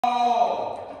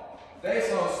Oh, they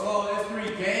so slow. There's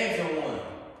 3 games in one.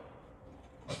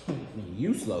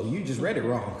 You slow. You just read it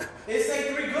wrong. It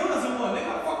say 3 guns in one.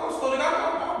 Nigga, fuck, I'm slow.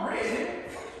 Nigga, I'm red,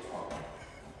 nigga.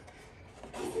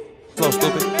 Slow,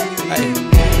 stupid. Hey.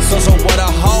 So what a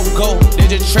hoe go?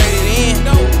 Did you trade it in?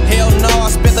 No. Hell no, I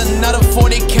spent another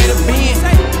 40K to be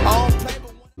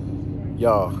in.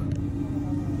 Y'all,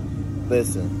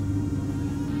 listen.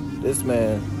 This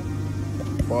man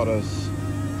bought us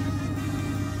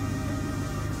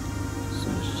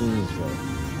some machines, bro.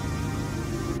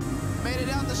 Made it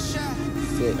out the shot.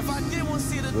 Sick. If I did want to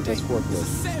see the with this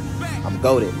forklift. I'm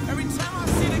goated. Every time I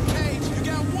see the cage, you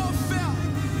got one foul.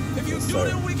 If you Yes, do sir.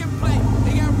 then we can play.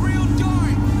 They got real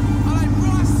dark. I like bro,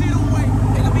 I see the way.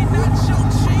 It could be nacho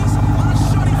cheese on a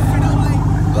shorty Frito-Lay.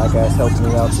 Black ass helped me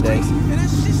out today. And that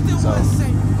shit still So, wanna say,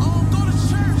 I don't go to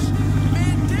church.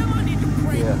 Man, damn, I need to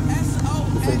pray. yeah.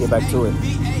 We're finna get back to it.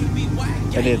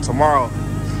 And then tomorrow,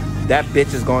 that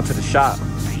bitch is going to the shop.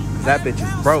 Cause that bitch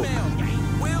is broke.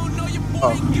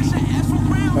 Oh.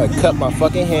 I cut my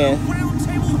fucking hand.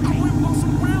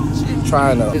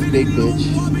 Trying to this big bitch.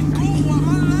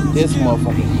 This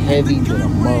motherfucker heavy than a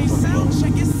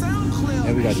motherfucker.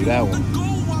 And we gotta do that one.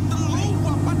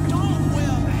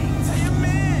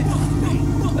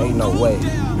 Ain't no way.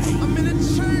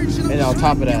 And on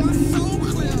top of that,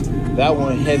 that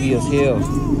one heavy as hell.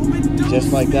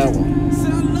 Just like that one.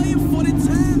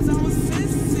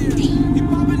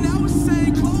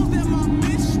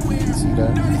 See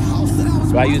that?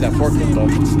 So I use that forklift though.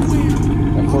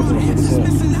 That forklift is hell.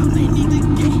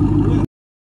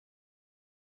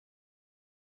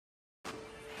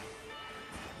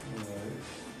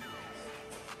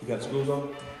 You got screws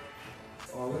on?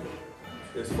 Already?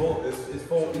 It's full. It's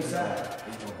full each side.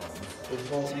 It's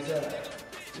full each side.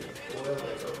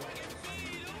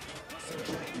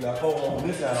 You got 4 on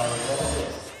this side already.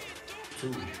 Right? 2.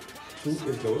 2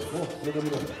 is though. It's 4. Look at me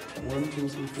there. 1, 2,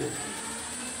 3, 4.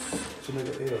 Should make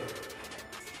an L.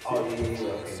 Oh, yeah. Okay,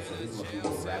 so this must be a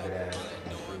rabbit ass.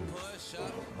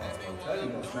 I'm telling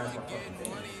you, gonna smash my fucking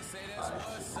thing.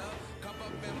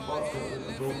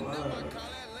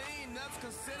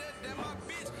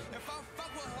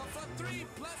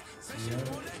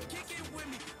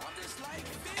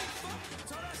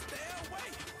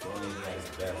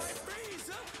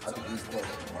 I think he's close.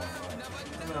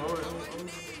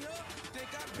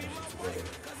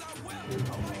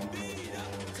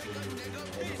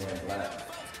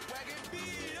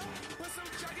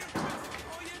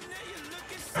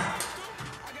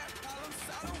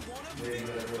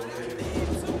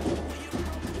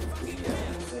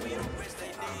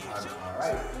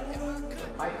 Alright.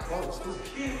 Mike close.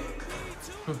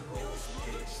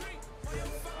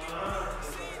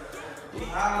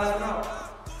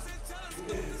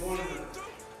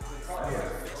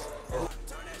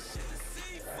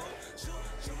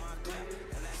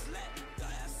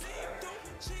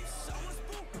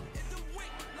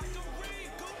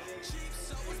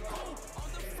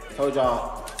 Told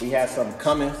y'all we had something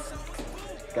coming.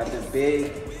 Got this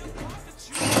big.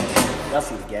 Y'all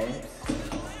see the games.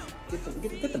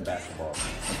 Get the basketball.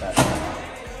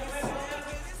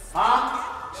 Huh?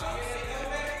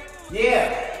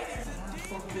 Yeah.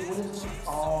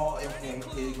 Oh, it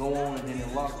go on and then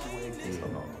it locks the way it goes.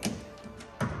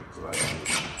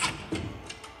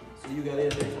 So you got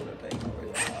everything for that thing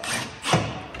already.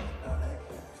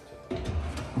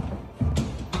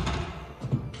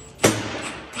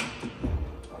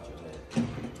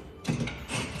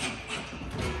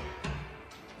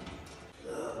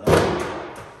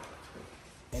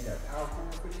 Ain't that powerful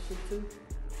for this shit too?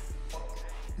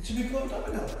 It should be plugged up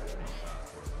enough.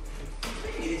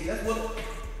 That's what.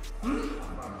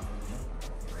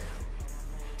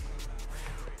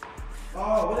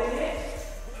 Oh, what they at?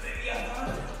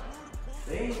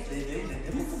 They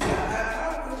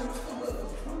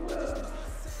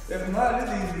if not,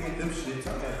 it's easy to get them shit. I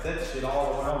got that shit all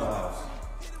around the house.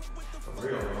 For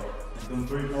real, bro. Them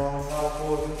 3-prong power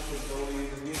cords and shit so easy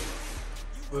to get.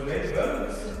 But they better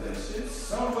that shit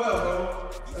somewhere, bro.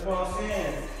 That's what I'm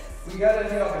saying. We got that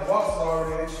nigga off the boxes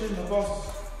already. They shit in the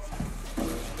boxes.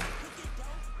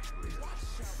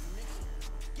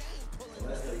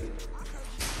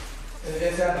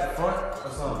 It's at the front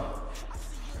or something.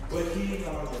 What key?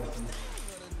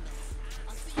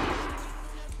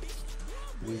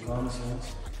 We common sense.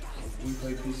 We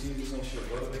play PC, this ain't shit.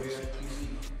 What nigga got PC?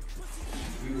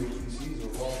 We were PCs or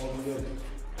walk on together.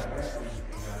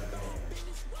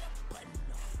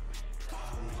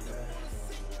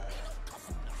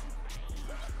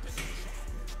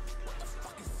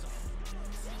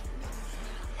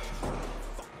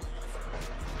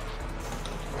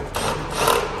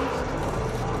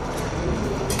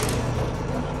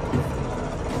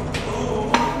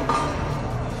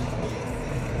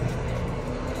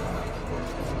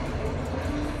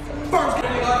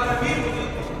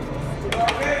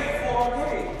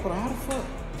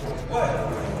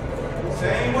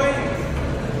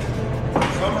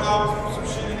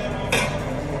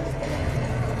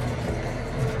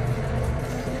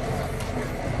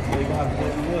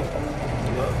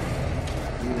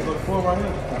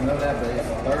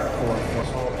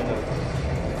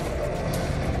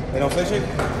 They don't say shit?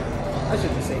 I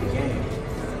should just say the game.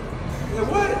 Yeah,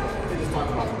 what? They just talk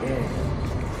about the game.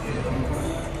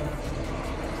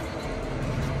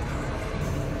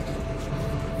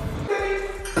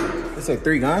 They say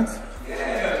 3 guns?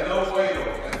 Yeah, no way though.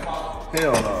 That's possible.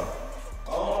 Hell no. I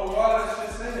don't know why that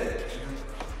shit said it.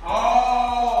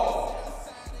 Oh!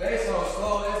 They so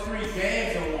slow. That's 3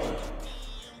 games in one.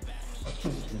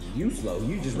 You slow.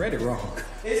 You just read it wrong.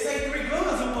 It say 3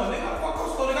 guns in one. They got fuck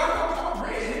up slow. They got fuck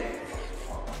read it.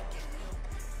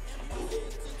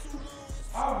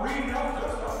 I'll read it. I'll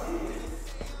just what I did.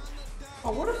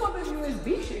 Oh, where the fuck is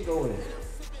USB shit going?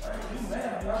 I ain't do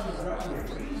math. I'm just around here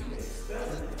reading it.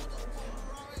 Spelling it.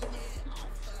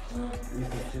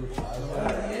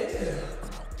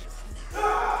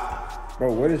 Bro,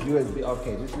 where does USB?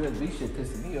 Okay, this USB shit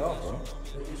pissing me off, bro.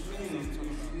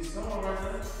 It's somewhere right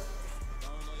there.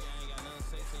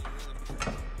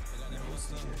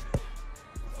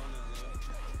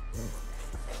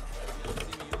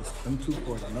 Them 2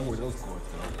 cords, I know where those cords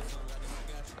go.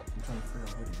 I'm trying to figure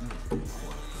out where to use these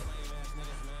cords.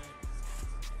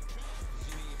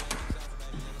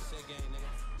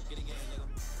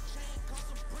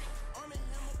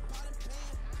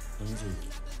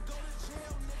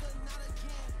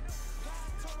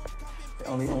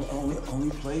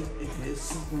 Only play if it's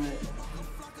something that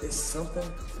it's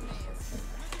something.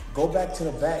 Go back to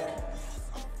the back.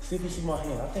 See if you see my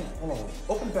hand. I think, hold on,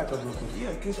 open the back up real quick.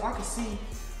 Yeah, because I can see,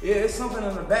 yeah, it's something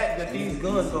in the back that these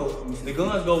guns go, the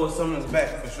guns go with something in the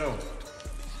back for sure.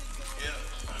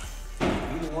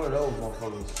 Yeah. Either one of those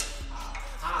motherfuckers.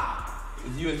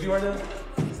 Is USB right there?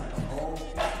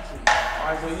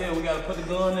 Alright, so yeah, we gotta put the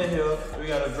gun in here. We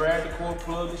gotta drag the cord,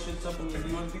 plug this shit up, and the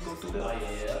USB go through there. Oh,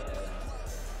 yeah.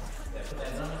 Put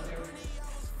that gun up there.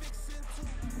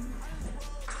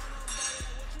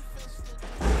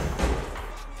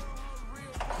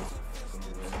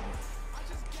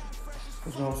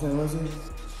 That's what I'm saying, listen.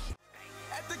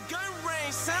 At the gun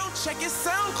range, sound check it,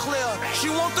 sound clear. She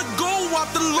want the go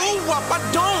wop, the loo wop, I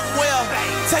don't wear.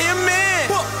 Tell your man,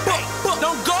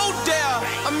 don't go there.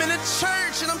 I'm in a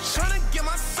church and I'm trying to get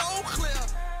my soul clear.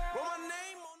 Wrote my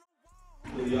name on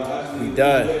the wall. We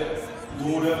done.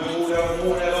 Move that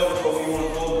over so we want to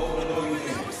go open the door.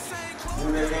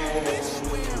 Move that game over.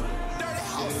 Dirty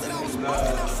house that I was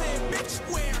walking out saying, bitch,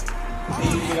 where?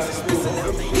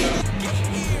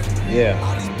 Yeah.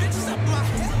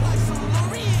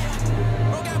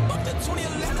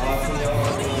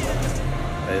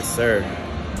 Yes, sir.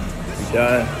 We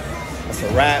done. That's a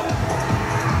wrap.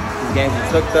 These games are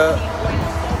cooked up,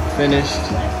 finished,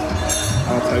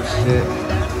 all type of shit.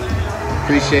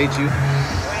 Appreciate you.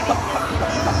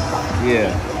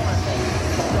 Yeah.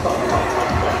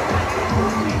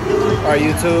 Alright,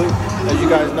 YouTube, as you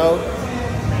guys know,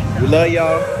 we love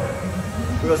y'all.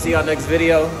 We're gonna see y'all next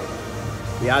video.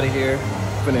 We out of here.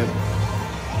 Finna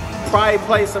probably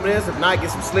play some of this, if not,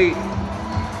 get some sleep.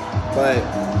 But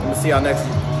I'm gonna see y'all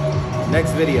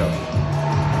next video.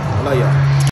 I love y'all.